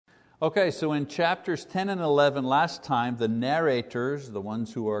Okay, so in chapters 10 and 11 last time, the narrators, the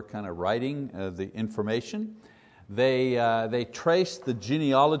ones who are kind of writing the information, they traced the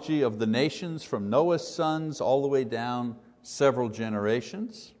genealogy of the nations from Noah's sons all the way down several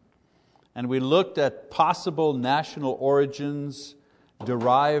generations. And we looked at possible national origins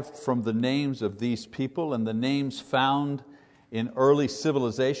derived from the names of these people and the names found in early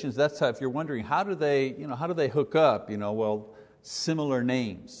civilizations. That's how, if you're wondering, how do they hook up? Well, similar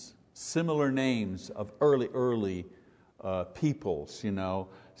names of early peoples,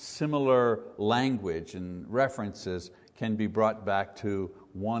 similar language and references can be brought back to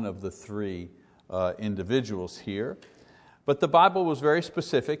one of the three individuals here. But the Bible was very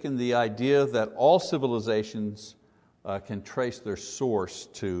specific in the idea that all civilizations can trace their source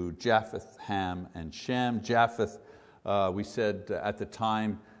to Japheth, Ham, and Shem. Japheth, we said at the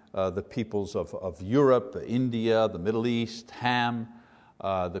time, the peoples of Europe, India, the Middle East. Ham,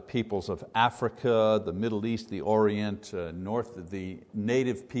 the peoples of Africa, the Middle East, the Orient, the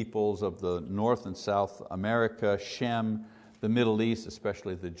native peoples of the North and South America. Shem, the Middle East,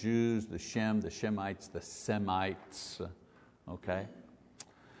 especially the Jews, the Shemites, the Semites. Okay.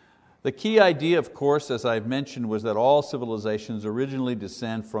 The key idea, of course, as I've mentioned, was that all civilizations originally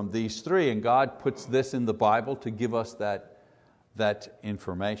descend from these three, and God puts this in the Bible to give us that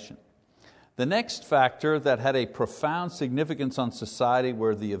information. The next factor that had a profound significance on society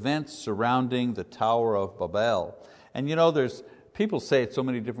were the events surrounding the Tower of Babel. And people say it so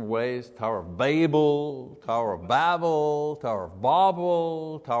many different ways: Tower of Babel, Tower of Babel, Tower of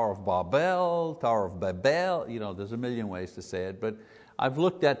Babel, Tower of Babel, Tower of Babel. There's a million ways to say it, but I've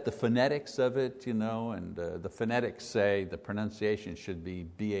looked at the phonetics of it, and the phonetics say the pronunciation should be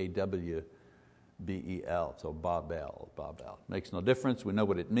B-A-W-B-E-L, so Babel. Makes no difference, we know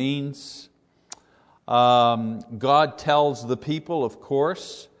what it means. God tells the people, of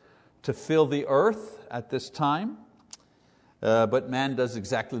course, to fill the earth at this time, but man does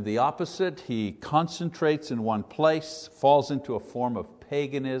exactly the opposite. He concentrates in one place, falls into a form of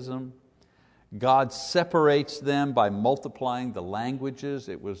paganism. God separates them by multiplying the languages.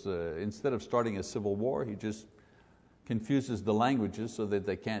 It was instead of starting a civil war, He just confuses the languages so that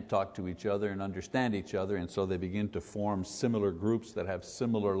they can't talk to each other and understand each other, and so they begin to form similar groups that have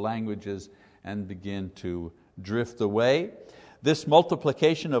similar languages and begin to drift away. This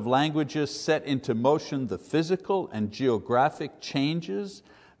multiplication of languages set into motion the physical and geographic changes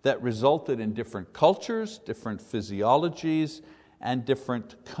that resulted in different cultures, different physiologies, and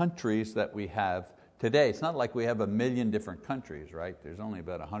different countries that we have today. It's not like we have 1 million different countries, right? There's only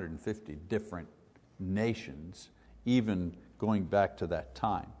about 150 different nations, even going back to that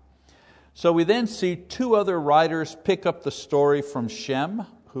time. So we then see two other writers pick up the story from Shem,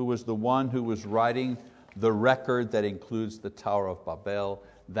 who was the one who was writing the record that includes the Tower of Babel,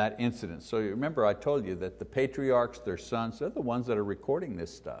 that incident. So you remember I told you that the patriarchs, their sons, they're the ones that are recording this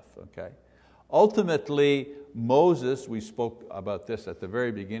stuff, okay? Ultimately, Moses, we spoke about this at the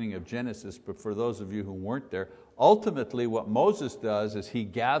very beginning of Genesis, but for those of you who weren't there, ultimately what Moses does is he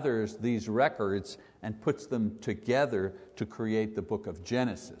gathers these records and puts them together to create the book of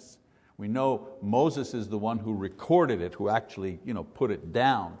Genesis. We know Moses is the one who recorded it, who actually put it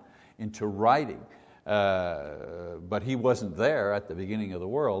down into writing. But he wasn't there at the beginning of the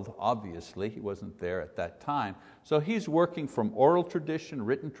world, obviously. He wasn't there at that time. So he's working from oral tradition,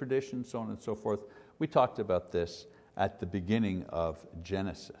 written tradition, so on and so forth. We talked about this at the beginning of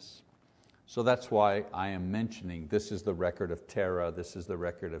Genesis. So that's why I am mentioning this is the record of Terah, this is the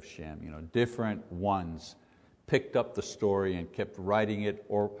record of Shem. Different ones picked up the story and kept writing it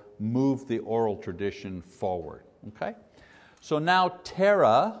or moved the oral tradition forward. Okay? So now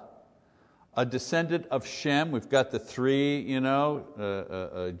Terah, a descendant of Shem, we've got the three,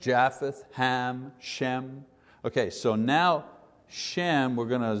 Japheth, Ham, Shem. Okay, so now Shem, we're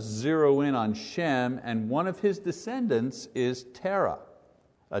going to zero in on Shem, and one of his descendants is Terah,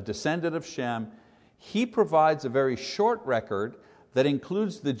 a descendant of Shem. He provides a very short record that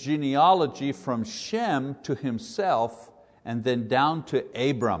includes the genealogy from Shem to himself and then down to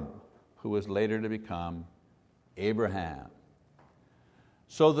Abram, who was later to become Abraham.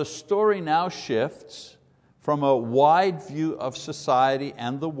 So the story now shifts from a wide view of society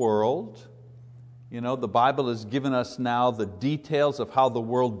and the world. The Bible has given us now the details of how the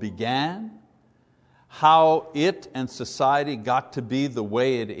world began, how it and society got to be the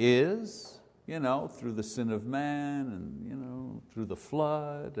way it is, through the sin of man and through the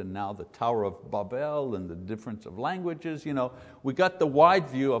flood, and now the Tower of Babel and the difference of languages. We got the wide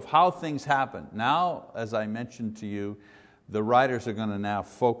view of how things happened. Now, as I mentioned to you, the writers are going to now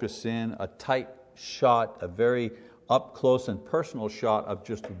focus in a tight shot, a very up close and personal shot of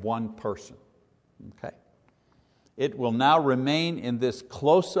just one person. Okay? It will now remain in this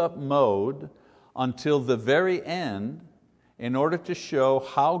close-up mode until the very end, in order to show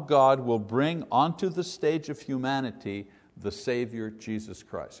how God will bring onto the stage of humanity the Savior, Jesus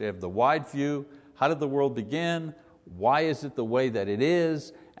Christ. You have the wide view, how did the world begin, why is it the way that it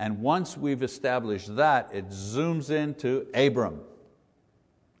is, and once we've established that, it zooms into Abram.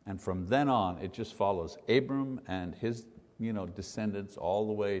 And from then on, it just follows Abram and his descendants all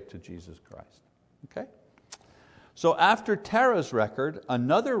the way to Jesus Christ. Okay? So after Terah's record,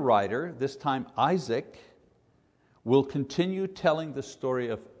 another writer, this time Isaac, will continue telling the story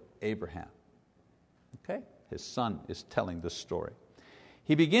of Abraham. Okay? His son is telling the story.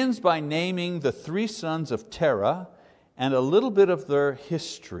 He begins by naming the three sons of Terah and a little bit of their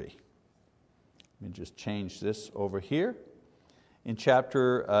history. Let me just change this over here. In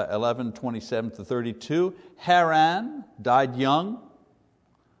chapter 11, 27 to 32, Haran died young.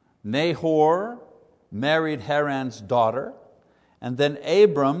 Nahor married Haran's daughter. And then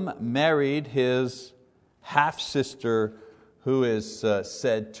Abram married his half-sister, who is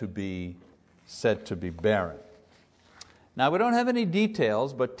said to be barren. Now we don't have any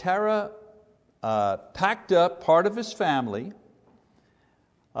details, but Terah packed up part of his family,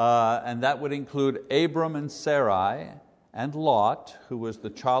 and that would include Abram and Sarai, and Lot, who was the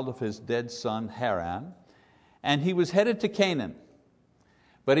child of his dead son Haran, and he was headed to Canaan.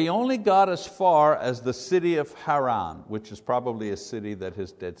 But he only got as far as the city of Haran, which is probably a city that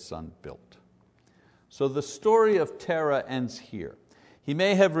his dead son built. So the story of Terah ends here. He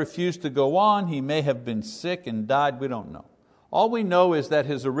may have refused to go on, he may have been sick and died, we don't know. All we know is that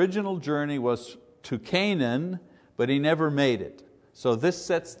his original journey was to Canaan, but he never made it. So this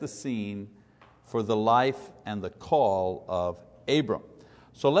sets the scene for the life and the call of Abram.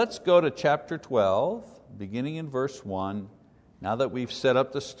 So let's go to chapter 12, beginning in verse 1, now that we've set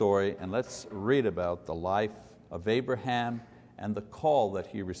up the story, and let's read about the life of Abraham and the call that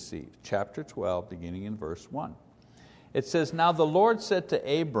he received. Chapter 12, beginning in verse 1. It says, "Now the Lord said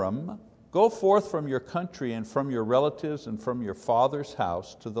to Abram, go forth from your country and from your relatives and from your father's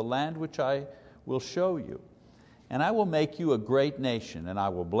house to the land which I will show you. And I will make you a great nation, and I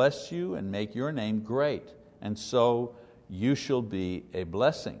will bless you and make your name great, and so you shall be a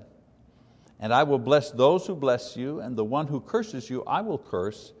blessing. And I will bless those who bless you, and the one who curses you I will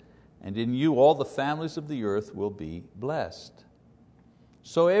curse, and in you all the families of the earth will be blessed."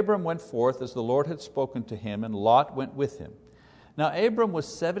 So Abram went forth as the Lord had spoken to him, and Lot went with him. Now Abram was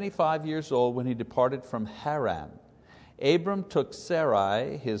 75 years old when he departed from Haran. Abram took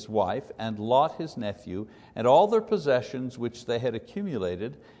Sarai his wife, and Lot his nephew, and all their possessions which they had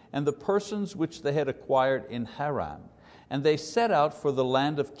accumulated, and the persons which they had acquired in Haran. And they set out for the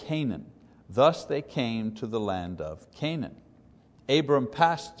land of Canaan. Thus they came to the land of Canaan. Abram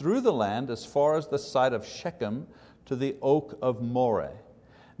passed through the land as far as the site of Shechem to the oak of Moreh.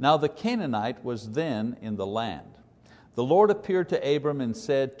 Now the Canaanite was then in the land. The Lord appeared to Abram and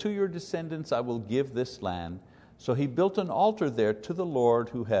said, "To your descendants I will give this land." So he built an altar there to the Lord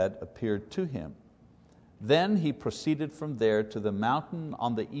who had appeared to him. Then he proceeded from there to the mountain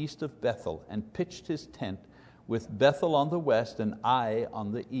on the east of Bethel, and pitched his tent, with Bethel on the west and Ai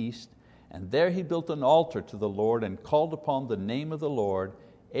on the east. And there he built an altar to the Lord and called upon the name of the Lord.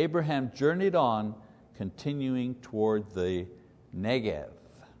 Abraham journeyed on, continuing toward the Negev.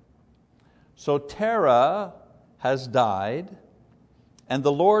 So Terah has died, and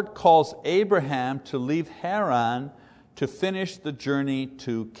the Lord calls Abraham to leave Haran to finish the journey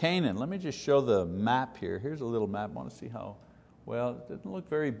to Canaan. Let me just show the map here. Here's a little map. I want to see how, well, it doesn't look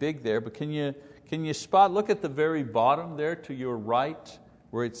very big there, but can you spot, look at the very bottom there to your right,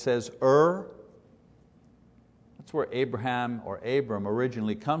 where it says Ur. That's where Abraham or Abram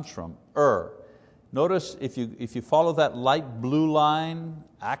originally comes from, Ur. Notice if you follow that light blue line,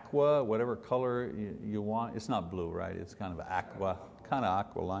 aqua, whatever color you want, it's not blue, right? It's kind of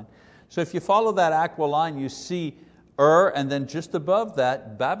aqua line. So if you follow that aqua line, you see Ur, and then just above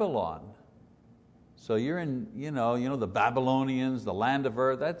that, Babylon. So you're in, the Babylonians, the land of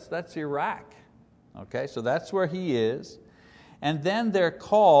Ur, that's Iraq. Okay, so that's where he is. And then they're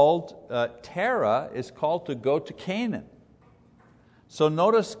called, Terah is called to go to Canaan. So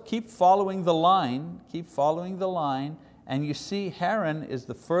notice, keep following the line, and you see Haran is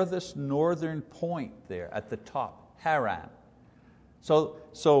the furthest northern point there at the top, Haran. So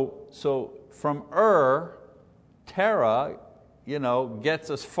from Ur, Terah, gets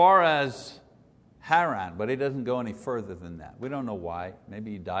as far as Haran, but he doesn't go any further than that. We don't know why.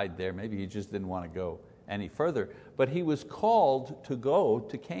 Maybe he died there. Maybe he just didn't want to go any further. But he was called to go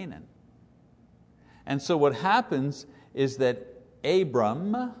to Canaan. And so what happens is that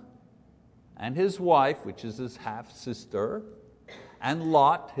Abram and his wife, which is his half-sister, and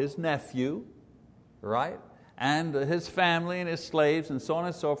Lot, his nephew, right? And his family and his slaves and so on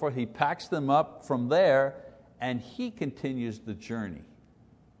and so forth, he packs them up from there and he continues the journey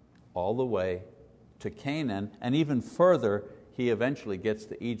all the way to Canaan, and even further, he eventually gets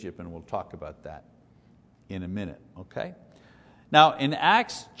to Egypt, and we'll talk about that in a minute, okay? Now in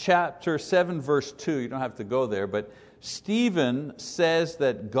Acts chapter 7 verse 2, you don't have to go there, but Stephen says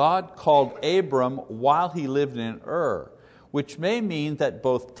that God called Abram while he lived in Ur, which may mean that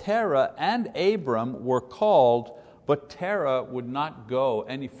both Terah and Abram were called, but Terah would not go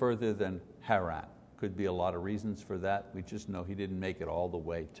any further than Haran. Could be a lot of reasons for that. We just know he didn't make it all the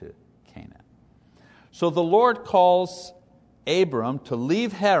way to Canaan. So the Lord calls Abram to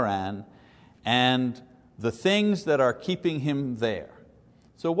leave Haran and the things that are keeping him there.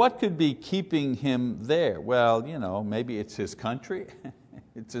 So what could be keeping him there? Well, maybe it's his country,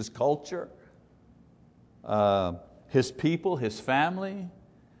 it's his culture, his people, his family.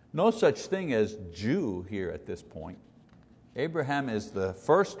 No such thing as Jew here at this point. Abraham is the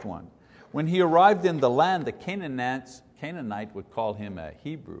first one. When he arrived in the land, the Canaanite would call him a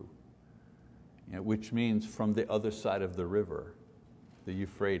Hebrew, which means from the other side of the river, the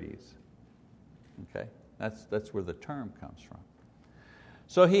Euphrates. Okay? That's where the term comes from.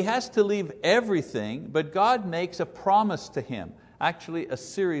 So he has to leave everything, but God makes a promise to him, actually a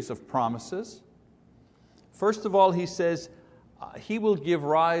series of promises. First of all, he says, he will give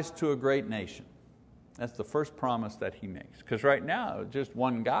rise to a great nation. That's the first promise that he makes. Because right now, just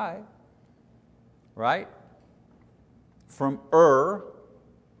one guy, right? From Ur,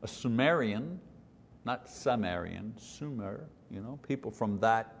 a Sumerian, not Sumerian, Sumer, people from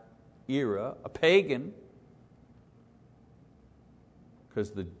that era, a pagan,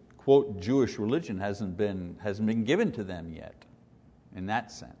 because the quote Jewish religion hasn't been given to them yet, in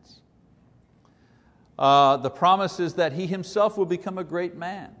that sense. The promise is that he himself will become a great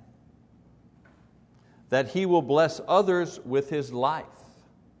man, that he will bless others with his life,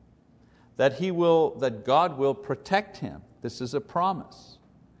 that God will protect him. This is a promise.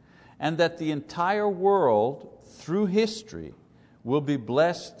 And that the entire world, through history, will be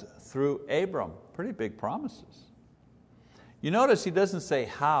blessed through Abram. Pretty big promises. You notice he doesn't say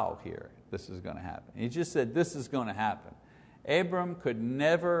how here this is going to happen. He just said this is going to happen. Abram could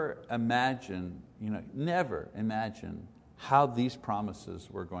never imagine how these promises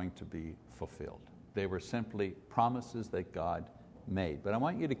were going to be fulfilled. They were simply promises that God made. But I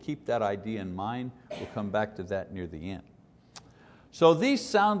want you to keep that idea in mind. We'll come back to that near the end. So these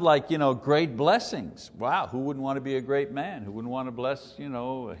sound like great blessings. Wow, who wouldn't want to be a great man? Who wouldn't want to bless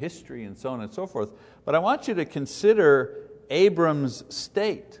history and so on and so forth? But I want you to consider Abram's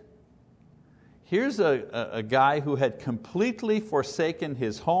state. Here's a guy who had completely forsaken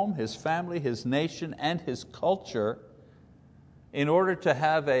his home, his family, his nation, and his culture in order to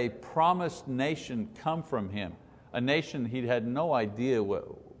have a promised nation come from him. A nation he had no idea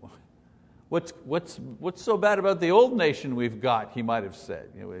what's so bad about the old nation we've got, he might have said.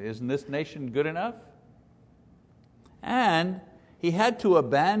 Isn't this nation good enough? And he had to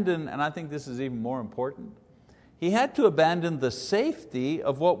abandon, and I think this is even more important, he had to abandon the safety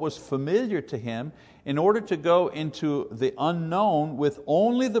of what was familiar to him in order to go into the unknown with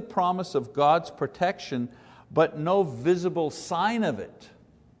only the promise of God's protection, but no visible sign of it.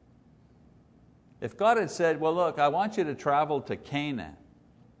 If God had said, well, look, I want you to travel to Canaan,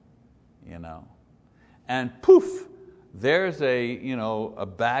 and poof, there's a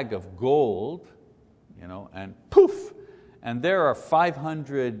bag of gold, and poof, and there are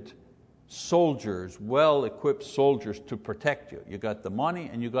 500 soldiers, well-equipped soldiers to protect you. You got the money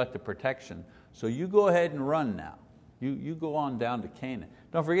and you got the protection. So you go ahead and run now. You go on down to Canaan.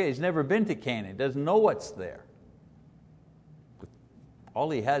 Don't forget, he's never been to Canaan. He doesn't know what's there. All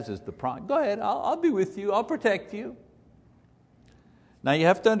he has is the promise. Go ahead, I'll be with you. I'll protect you. Now you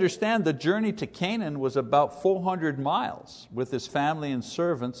have to understand the journey to Canaan was about 400 miles with his family and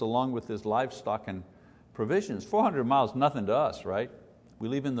servants along with his livestock and provisions. 400 miles, nothing to us, right? We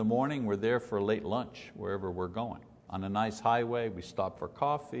leave in the morning, we're there for late lunch, wherever we're going. On a nice highway, we stop for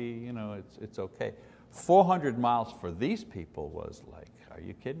coffee, it's okay. 400 miles for these people was like, are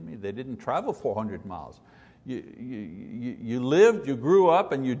you kidding me? They didn't travel 400 miles. You lived, you grew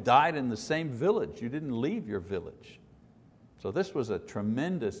up, and you died in the same village. You didn't leave your village. So this was a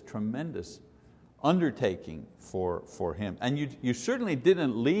tremendous, tremendous undertaking for him. And you certainly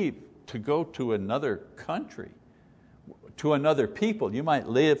didn't leave to go to another country, to another people. You might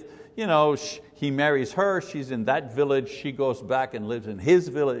live, he marries her, she's in that village, she goes back and lives in his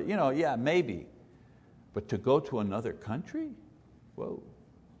village, yeah, maybe. But to go to another country? Whoa.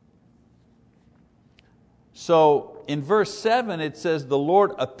 So in verse 7 it says, the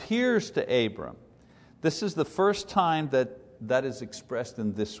Lord appears to Abram. This is the first time that is expressed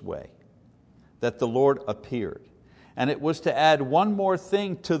in this way, that the Lord appeared. And it was to add one more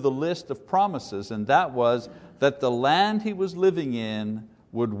thing to the list of promises, and that was that the land he was living in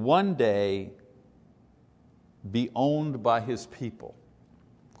would one day be owned by his people.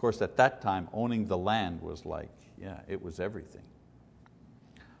 Of course, at that time, owning the land was like, it was everything.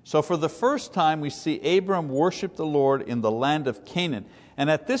 So for the first time we see Abram worship the Lord in the land of Canaan. And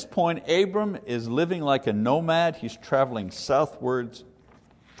at this point, Abram is living like a nomad. He's traveling southwards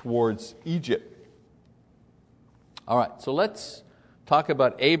towards Egypt. All right, so let's talk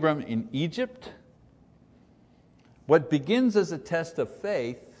about Abram in Egypt. What begins as a test of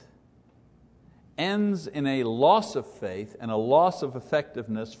faith ends in a loss of faith and a loss of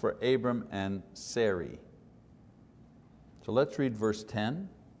effectiveness for Abram and Sarai. So let's read verse 10.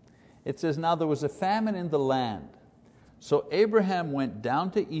 It says, now there was a famine in the land. So Abraham went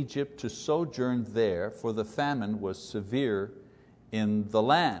down to Egypt to sojourn there, for the famine was severe in the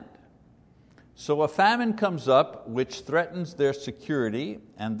land. So a famine comes up which threatens their security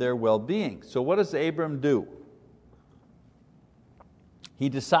and their well-being. So what does Abram do? He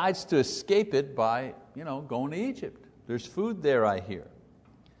decides to escape it by going to Egypt. There's food there, I hear.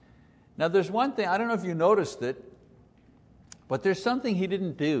 Now there's one thing, I don't know if you noticed it, but there's something he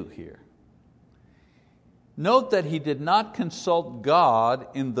didn't do here. Note that he did not consult God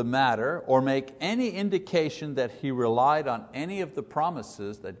in the matter or make any indication that he relied on any of the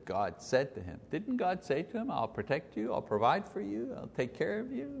promises that God said to him. Didn't God say to him, I'll protect you, I'll provide for you, I'll take care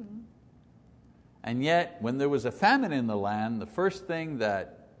of you? And yet, when there was a famine in the land, the first thing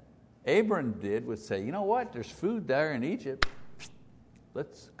that Abram did was say, you know what, there's food there in Egypt.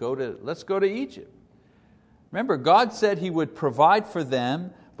 Let's go to Egypt. Remember, God said He would provide for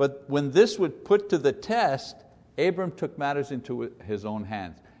them, but when this would put to the test, Abram took matters into his own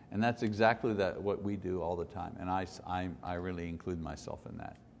hands. And that's exactly what we do all the time. And I really include myself in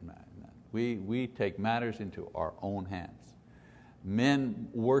that. We take matters into our own hands. Men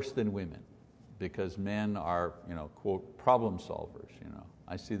worse than women, because men are, quote, problem solvers.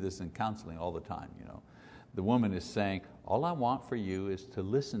 I see this in counseling all the time. The woman is saying, all I want for you is to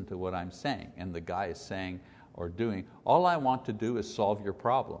listen to what I'm saying. And the guy is saying or doing, all I want to do is solve your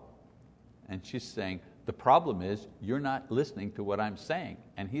problem. And she's saying, the problem is you're not listening to what I'm saying.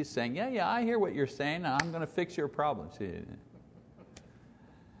 And he's saying, yeah, I hear what you're saying, and I'm going to fix your problem.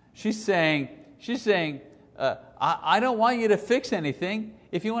 She's saying, I don't want you to fix anything.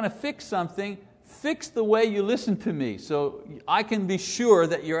 If you want to fix something, fix the way you listen to me so I can be sure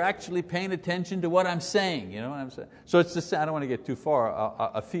that you're actually paying attention to what I'm saying. You know what I'm saying? So it's the same. I don't want to get too far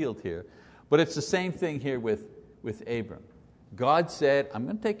afield here, but it's the same thing here with Abram. God said, I'm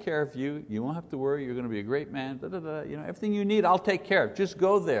going to take care of you. You won't have to worry. You're going to be a great man. Everything you need, I'll take care of. Just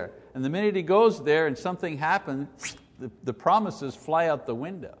go there. And the minute he goes there and something happens, the promises fly out the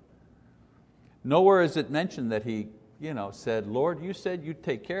window. Nowhere is it mentioned that he said, Lord, you said you'd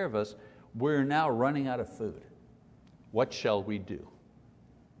take care of us. We're now running out of food. What shall we do?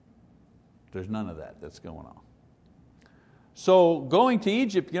 There's none of that that's going on. So going to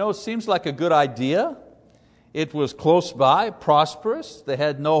Egypt, seems like a good idea. It was close by, prosperous. They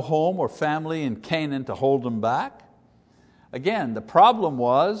had no home or family in Canaan to hold them back. Again, the problem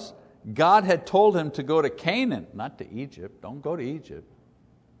was God had told him to go to Canaan, not to Egypt. Don't go to Egypt.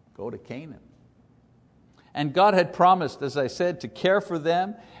 Go to Canaan. And God had promised, as I said, to care for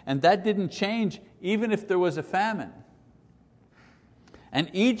them, and that didn't change even if there was a famine. And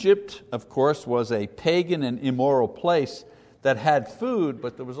Egypt, of course, was a pagan and immoral place that had food,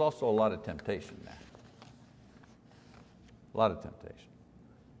 but there was also a lot of temptation there. A lot of temptation.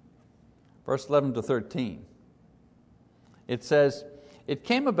 Verse 11 to 13. It says, it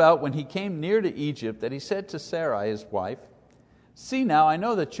came about when he came near to Egypt that he said to Sarai, his wife, see now, I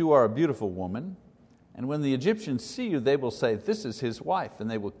know that you are a beautiful woman, and when the Egyptians see you, they will say, this is his wife, and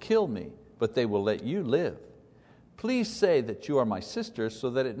they will kill me, but they will let you live. Please say that you are my sister, so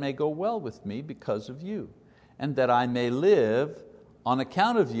that it may go well with me because of you, and that I may live on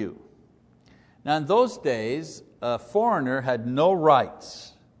account of you. Now in those days, a foreigner had no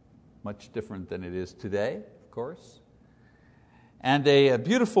rights, much different than it is today, of course. And a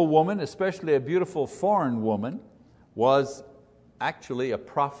beautiful woman, especially a beautiful foreign woman, was actually a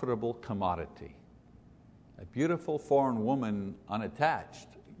profitable commodity. A beautiful foreign woman unattached,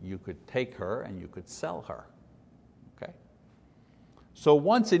 you could take her and you could sell her. Okay? So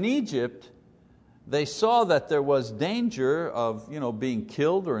once in Egypt, they saw that there was danger of being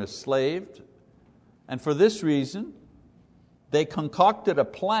killed or enslaved, And for this reason, they concocted a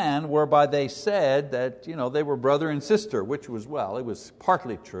plan whereby they said that they were brother and sister, which was, well, it was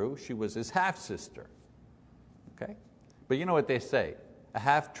partly true. She was his half-sister. Okay? But you know what they say? A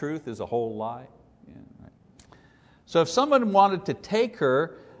half-truth is a whole lie. Yeah, right. So if someone wanted to take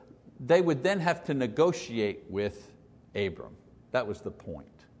her, they would then have to negotiate with Abram. That was the point.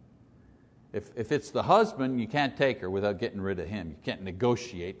 If it's the husband, you can't take her without getting rid of him. You can't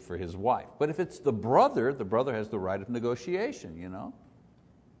negotiate for his wife. But if it's the brother has the right of negotiation.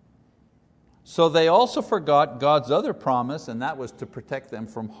 So they also forgot God's other promise, and that was to protect them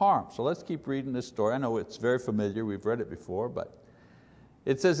from harm. So let's keep reading this story. I know it's very familiar, we've read it before, but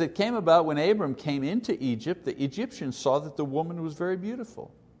it says, it came about when Abram came into Egypt, the Egyptians saw that the woman was very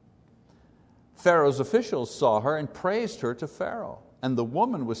beautiful. Pharaoh's officials saw her and praised her to Pharaoh. And the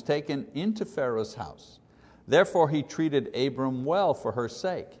woman was taken into Pharaoh's house. Therefore he treated Abram well for her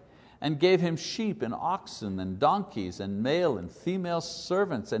sake, and gave him sheep and oxen and donkeys and male and female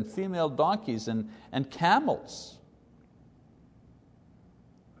servants and female donkeys and camels.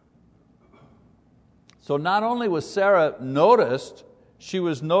 So not only was Sarah noticed, she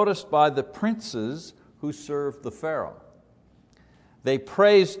was noticed by the princes who served the Pharaoh. They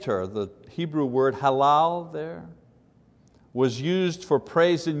praised her. The Hebrew word halal there was used for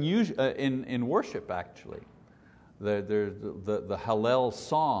praise in worship, actually. The Hallel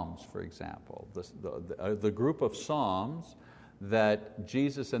Psalms, for example, the group of psalms that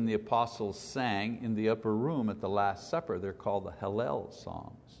Jesus and the apostles sang in the upper room at the Last Supper, they're called the Hallel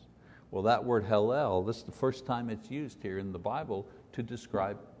Psalms. Well, that word Hallel, this is the first time it's used here in the Bible to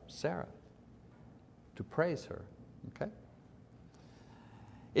describe Sarah, to praise her. Okay?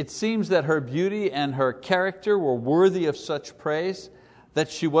 It seems that her beauty and her character were worthy of such praise, that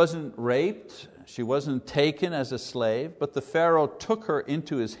she wasn't raped, she wasn't taken as a slave, but the Pharaoh took her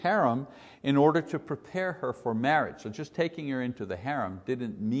into his harem in order to prepare her for marriage. So just taking her into the harem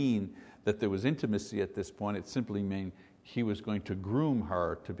didn't mean that there was intimacy at this point, it simply meant he was going to groom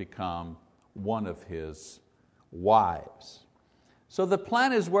her to become one of his wives. So the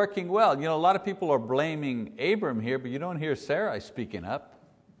plan is working well. A lot of people are blaming Abram here, but you don't hear Sarai speaking up.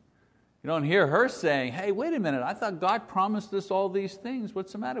 You don't hear her saying, hey, wait a minute, I thought God promised us all these things.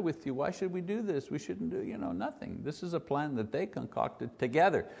 What's the matter with you? Why should we do this? We shouldn't do nothing. This is a plan that they concocted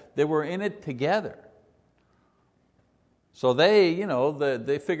together. They were in it together. So they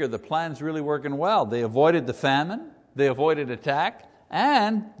figure the plan's really working well. They avoided the famine, they avoided attack,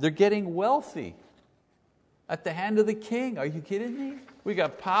 and they're getting wealthy at the hand of the king. Are you kidding me? We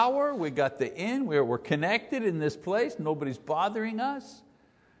got power, we got the inn, we're connected in this place, nobody's bothering us.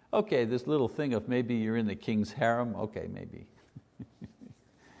 Okay, this little thing of maybe you're in the king's harem, okay, maybe.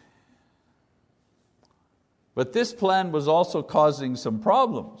 But this plan was also causing some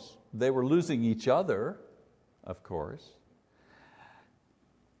problems. They were losing each other, of course.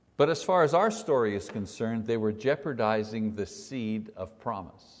 But as far as our story is concerned, they were jeopardizing the seed of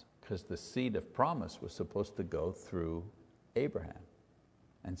promise, because the seed of promise was supposed to go through Abraham.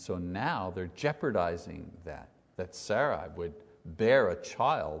 And so now they're jeopardizing that Sarai would bear a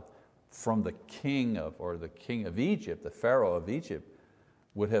child from the king of Egypt, the Pharaoh of Egypt,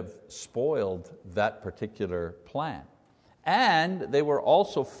 would have spoiled that particular plan. And they were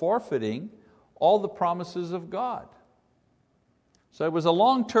also forfeiting all the promises of God. So it was a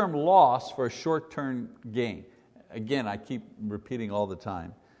long-term loss for a short-term gain. Again, I keep repeating all the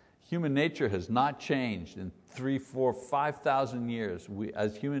time, human nature has not changed in 3, 4, 5,000 years.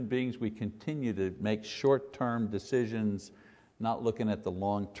 As human beings, we continue to make short-term decisions, not looking at the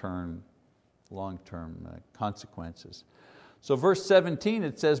long-term consequences. So verse 17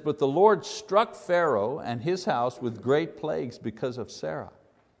 it says, but the Lord struck Pharaoh and his house with great plagues because of Sarah,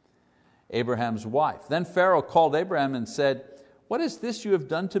 Abraham's wife. Then Pharaoh called Abraham and said, what is this you have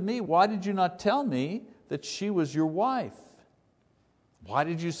done to me? Why did you not tell me that she was your wife? Why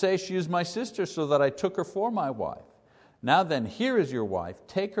did you say she is my sister, so that I took her for my wife? Now then, here is your wife,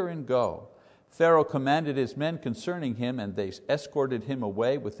 take her and go. Pharaoh commanded his men concerning him, and they escorted him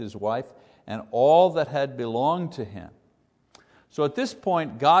away with his wife and all that had belonged to him. So at this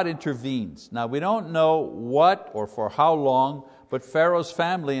point, God intervenes. Now we don't know what or for how long, but Pharaoh's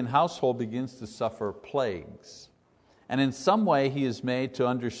family and household begins to suffer plagues. And in some way he is made to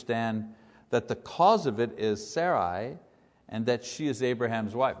understand that the cause of it is Sarai, and that she is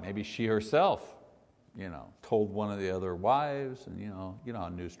Abraham's wife. Maybe she herself told one of the other wives, and you know how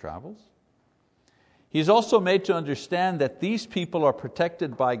news travels. He's also made to understand that these people are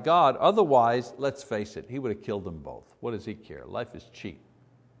protected by God. Otherwise, let's face it, he would have killed them both. What does he care? Life is cheap.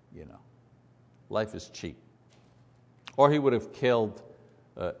 Life is cheap. Or he would have killed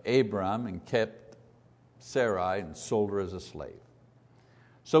Abram and kept Sarai and sold her as a slave.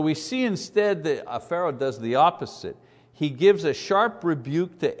 So we see instead that Pharaoh does the opposite. He gives a sharp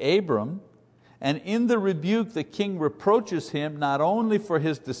rebuke to Abram, and in the rebuke the king reproaches him not only for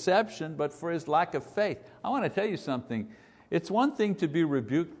his deception but for his lack of faith. I want to tell you something. It's one thing to be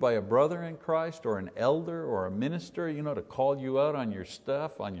rebuked by a brother in Christ or an elder or a minister, to call you out on your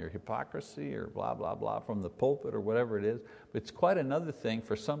stuff, on your hypocrisy or blah, blah, blah from the pulpit or whatever it is. But it's quite another thing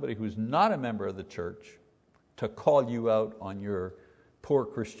for somebody who's not a member of the church to call you out on your poor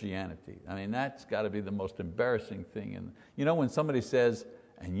Christianity. I mean, that's got to be the most embarrassing thing. And when somebody says,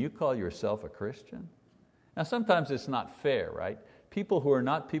 and you call yourself a Christian? Now sometimes it's not fair, right? People who are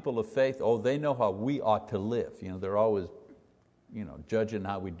not people of faith, they know how we ought to live. They're always judging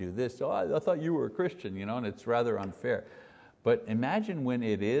how we do this. I thought you were a Christian, and it's rather unfair. But imagine when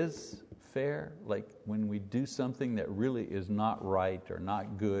it is fair, like when we do something that really is not right or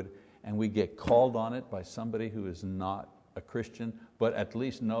not good, and we get called on it by somebody who is not a Christian, but at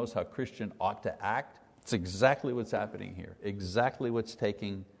least knows how Christian ought to act. It's exactly what's happening here, exactly what's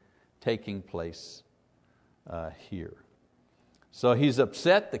taking place here. So he's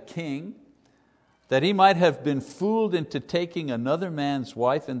upset, the king, that he might have been fooled into taking another man's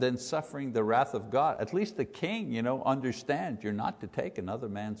wife and then suffering the wrath of God. At least the king, understands you're not to take another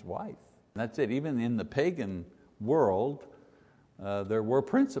man's wife. That's it. Even in the pagan world, there were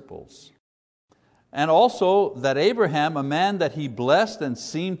principles. And also that Abraham, a man that he blessed and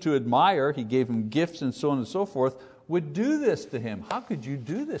seemed to admire, he gave him gifts and so on and so forth, would do this to him. How could you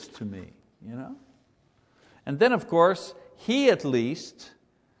do this to me? And then of course, he at least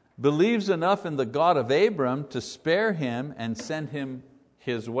believes enough in the God of Abram to spare him and send him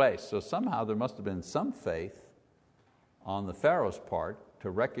his way. So somehow there must have been some faith on the Pharaoh's part to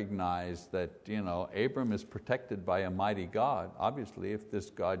recognize that Abram is protected by a mighty God. Obviously, if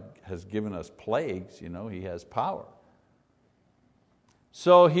this God has given us plagues, He has power.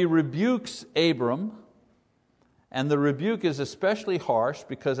 So he rebukes Abram, and the rebuke is especially harsh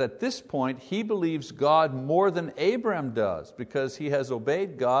because at this point he believes God more than Abram does because he has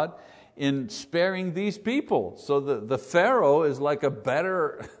obeyed God in sparing these people. So the Pharaoh is like a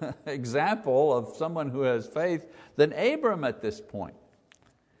better example of someone who has faith than Abram at this point.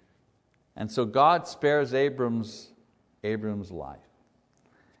 And so God spares Abram's life.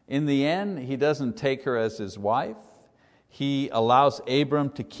 In the end, he doesn't take her as his wife. He allows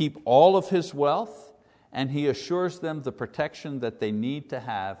Abram to keep all of his wealth, and he assures them the protection that they need to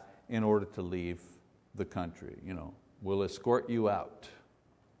have in order to leave the country. We'll escort you out.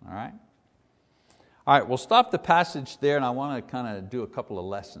 All right? All right, we'll stop the passage there, and I want to kind of do a couple of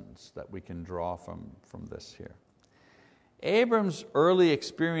lessons that we can draw from this here. Abram's early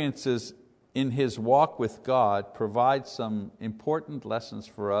experiences in his walk with God provide some important lessons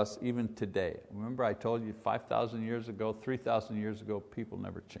for us even today. Remember I told you 5,000 years ago, 3,000 years ago, people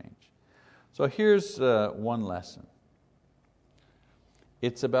never change. So here's one lesson.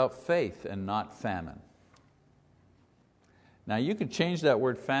 It's about faith and not famine. Now you can change that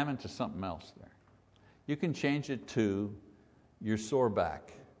word famine to something else there. You can change it to your sore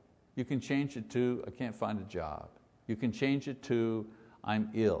back. You can change it to I can't find a job. You can change it to I'm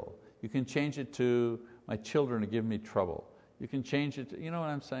ill. You can change it to my children are giving me trouble. You can change it to, you know what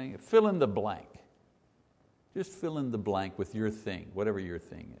I'm saying? Fill in the blank. Just fill in the blank with your thing, whatever your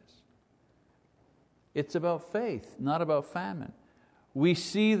thing is. It's about faith, not about famine. We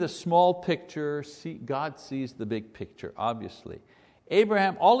see the small picture, God sees the big picture, obviously.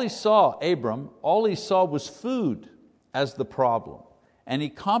 Abram, all he saw was food as the problem, and he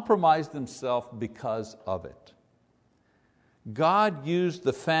compromised himself because of it. God used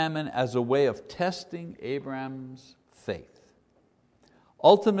the famine as a way of testing Abram's faith.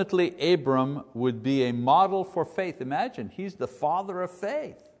 Ultimately, Abram would be a model for faith. Imagine, he's the father of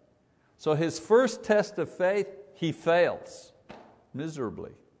faith. So his first test of faith, he fails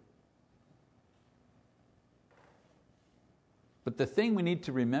miserably. But the thing we need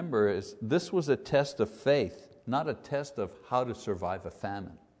to remember is this was a test of faith, not a test of how to survive a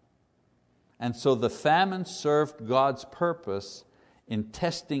famine. And so the famine served God's purpose in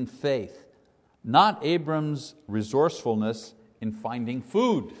testing faith, not Abram's resourcefulness in finding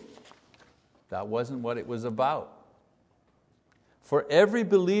food. That wasn't what it was about. For every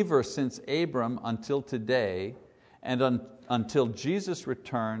believer since Abram until today, and until Jesus'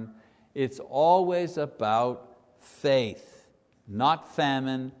 return, it's always about faith, not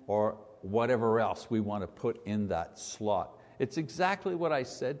famine or whatever else we want to put in that slot. It's exactly what I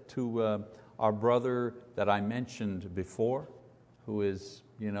said to our brother that I mentioned before, who is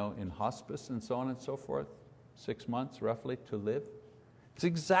in hospice and so on and so forth, 6 months roughly to live. It's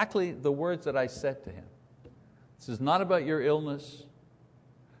exactly the words that I said to him. This is not about your illness.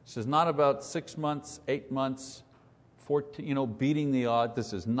 This is not about 6 months, 8 months, 14, beating the odds.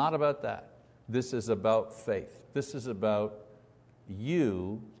 This is not about that. This is about faith. This is about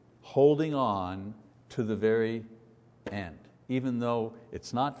you holding on to the very end. Even though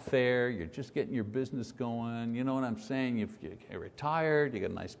it's not fair, you're just getting your business going, you know what I'm saying? You're retired, you got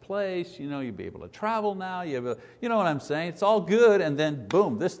a nice place, you'll be able to travel now, you know what I'm saying? It's all good, and then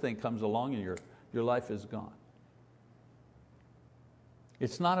boom, this thing comes along and your life is gone.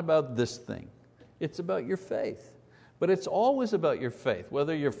 It's not about this thing, it's about your faith. But it's always about your faith,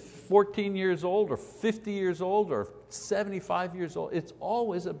 whether you're 14 years old or 50 years old or 75 years old, it's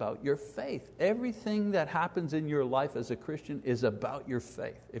always about your faith. Everything that happens in your life as a Christian is about your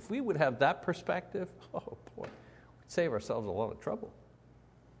faith. If we would have that perspective, oh boy, we'd save ourselves a lot of trouble.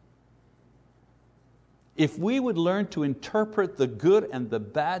 If we would learn to interpret the good and the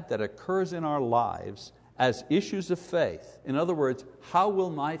bad that occurs in our lives as issues of faith, in other words, how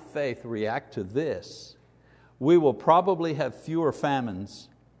will my faith react to this? We will probably have fewer famines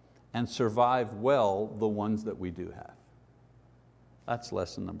and survive well the ones that we do have. That's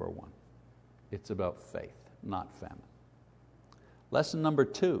lesson number 1. It's about faith, not famine. Lesson number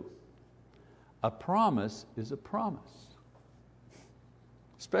 2, a promise is a promise,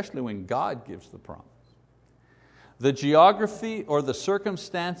 especially when God gives the promise. The geography or the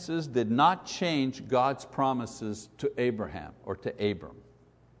circumstances did not change God's promises to Abraham or to Abram.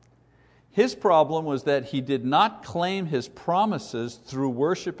 His problem was that he did not claim his promises through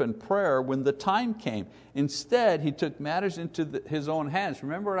worship and prayer when the time came. Instead, he took matters into his own hands.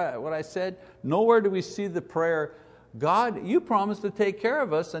 Remember what I said? Nowhere do we see the prayer, God, you promised to take care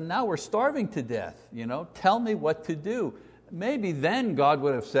of us and now we're starving to death. Tell me what to do. Maybe then God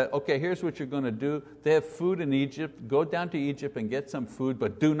would have said, okay, here's what you're going to do. They have food in Egypt. Go down to Egypt and get some food,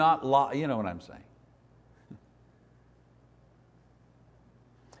 but do not lie. You know what I'm saying?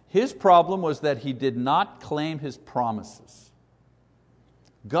 His problem was that he did not claim his promises.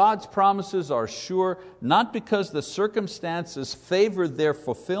 God's promises are sure, not because the circumstances favored their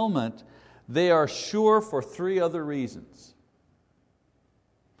fulfillment, they are sure for 3 other reasons.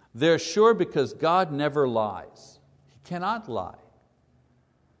 They're sure because God never lies. He cannot lie.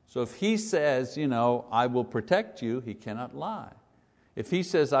 So if He says, I will protect you, He cannot lie. If He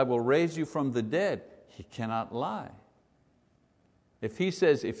says, I will raise you from the dead, He cannot lie. If He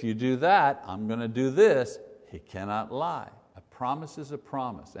says, if you do that, I'm going to do this, He cannot lie. A promise is a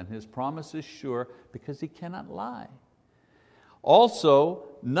promise, and His promise is sure because He cannot lie. Also,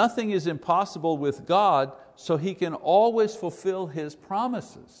 nothing is impossible with God, so He can always fulfill His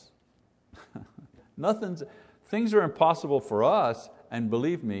promises. Things are impossible for us, and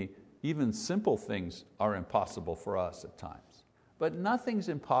believe me, even simple things are impossible for us at times. But nothing's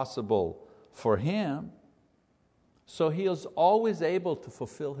impossible for Him. So He is always able to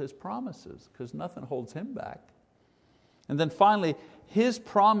fulfill His promises because nothing holds Him back. And then finally, His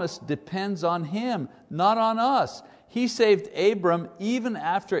promise depends on Him, not on us. He saved Abram even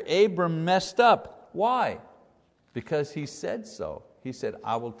after Abram messed up. Why? Because He said so. He said,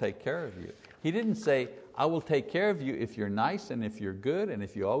 I will take care of you. He didn't say, I will take care of you if you're nice and if you're good and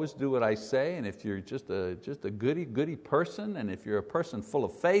if you always do what I say and if you're just a goody person and if you're a person full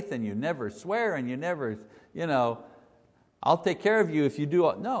of faith and you never swear and you never, I'll take care of you if you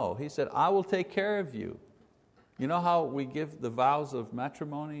do. No, He said, I will take care of you. You know how we give the vows of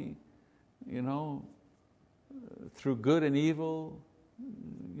matrimony, through good and evil,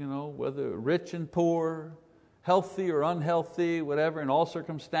 whether rich and poor, healthy or unhealthy, whatever, in all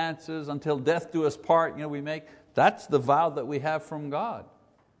circumstances, until death do us part, we make. That's the vow that we have from God.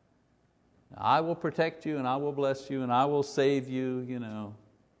 I will protect you and I will bless you and I will save you,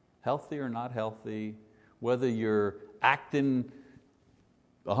 healthy or not healthy, whether you're acting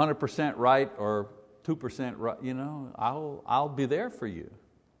 100% right or 2% right, I'll be there for you.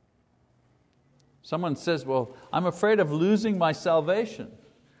 Someone says, well, I'm afraid of losing my salvation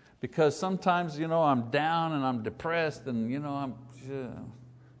because sometimes I'm down and I'm depressed and I'm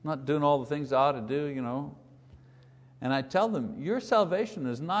not doing all the things I ought to do. And I tell them, your salvation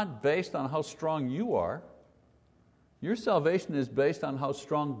is not based on how strong you are. Your salvation is based on how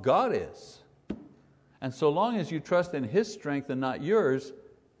strong God is. And so long as you trust in His strength and not yours,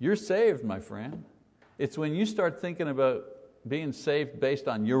 you're saved, my friend. It's when you start thinking about being saved based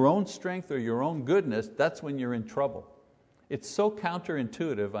on your own strength or your own goodness, that's when you're in trouble. It's so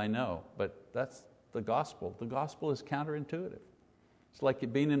counterintuitive, I know, but that's the gospel. The gospel is counterintuitive. It's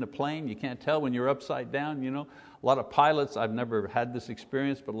like being in a plane, you can't tell when you're upside down. A lot of pilots, I've never had this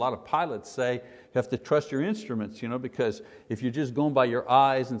experience, but a lot of pilots say you have to trust your instruments, because if you're just going by your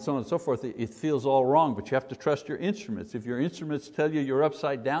eyes and so on and so forth, it feels all wrong, but you have to trust your instruments. If your instruments tell you you're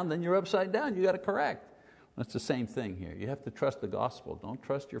upside down, then you're upside down, you got to correct. That's the same thing here. You have to trust the gospel, don't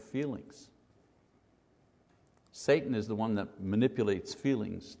trust your feelings. Satan is the one that manipulates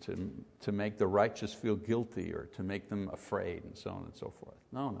feelings to make the righteous feel guilty or to make them afraid and so on and so forth.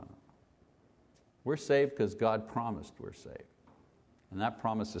 No. We're saved because God promised we're saved. And that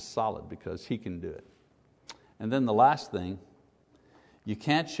promise is solid because He can do it. And then the last thing, you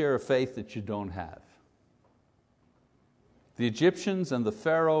can't share a faith that you don't have. The Egyptians and the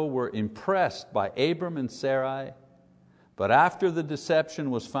Pharaoh were impressed by Abram and Sarai, but after the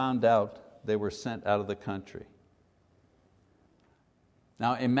deception was found out, they were sent out of the country.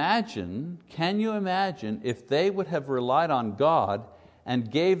 Now can you imagine if they would have relied on God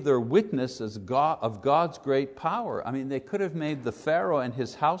and gave their witness of God's great power? They could have made the Pharaoh and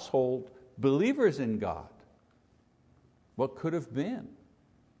his household believers in God. What could have been?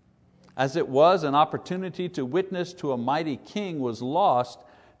 As it was, an opportunity to witness to a mighty king was lost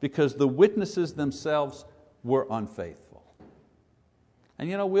because the witnesses themselves were unfaithful.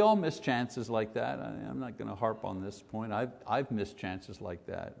 And we all miss chances like that. I'm not going to harp on this point. I've missed chances like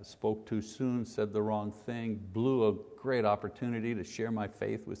that. I spoke too soon, said the wrong thing, blew a great opportunity to share my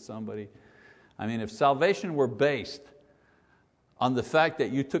faith with somebody. If salvation were based on the fact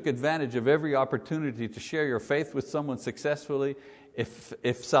that you took advantage of every opportunity to share your faith with someone successfully,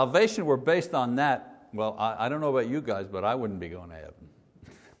 if salvation were based on that, well, I don't know about you guys, but I wouldn't be going to heaven.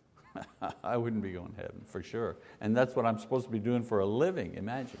 I wouldn't be going to heaven for sure. And that's what I'm supposed to be doing for a living,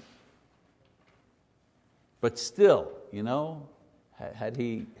 imagine. But still, had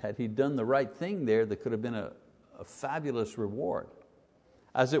he done the right thing there could have been a fabulous reward.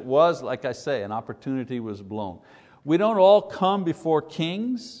 As it was, like I say, an opportunity was blown. We don't all come before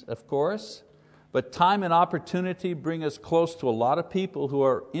kings, of course, but time and opportunity bring us close to a lot of people who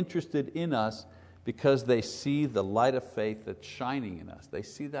are interested in us because they see the light of faith that's shining in us. They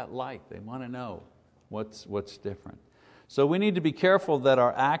see that light. They want to know what's different. So we need to be careful that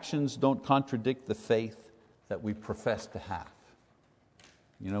our actions don't contradict the faith that we profess to have.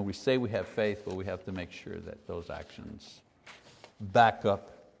 We say we have faith, but we have to make sure that those actions back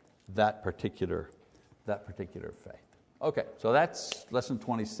up that particular faith. Okay, so that's lesson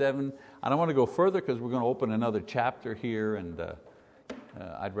 27. I don't want to go further because we're going to open another chapter here, and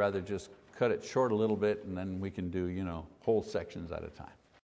I'd rather just cut it short a little bit, and then we can do whole sections at a time.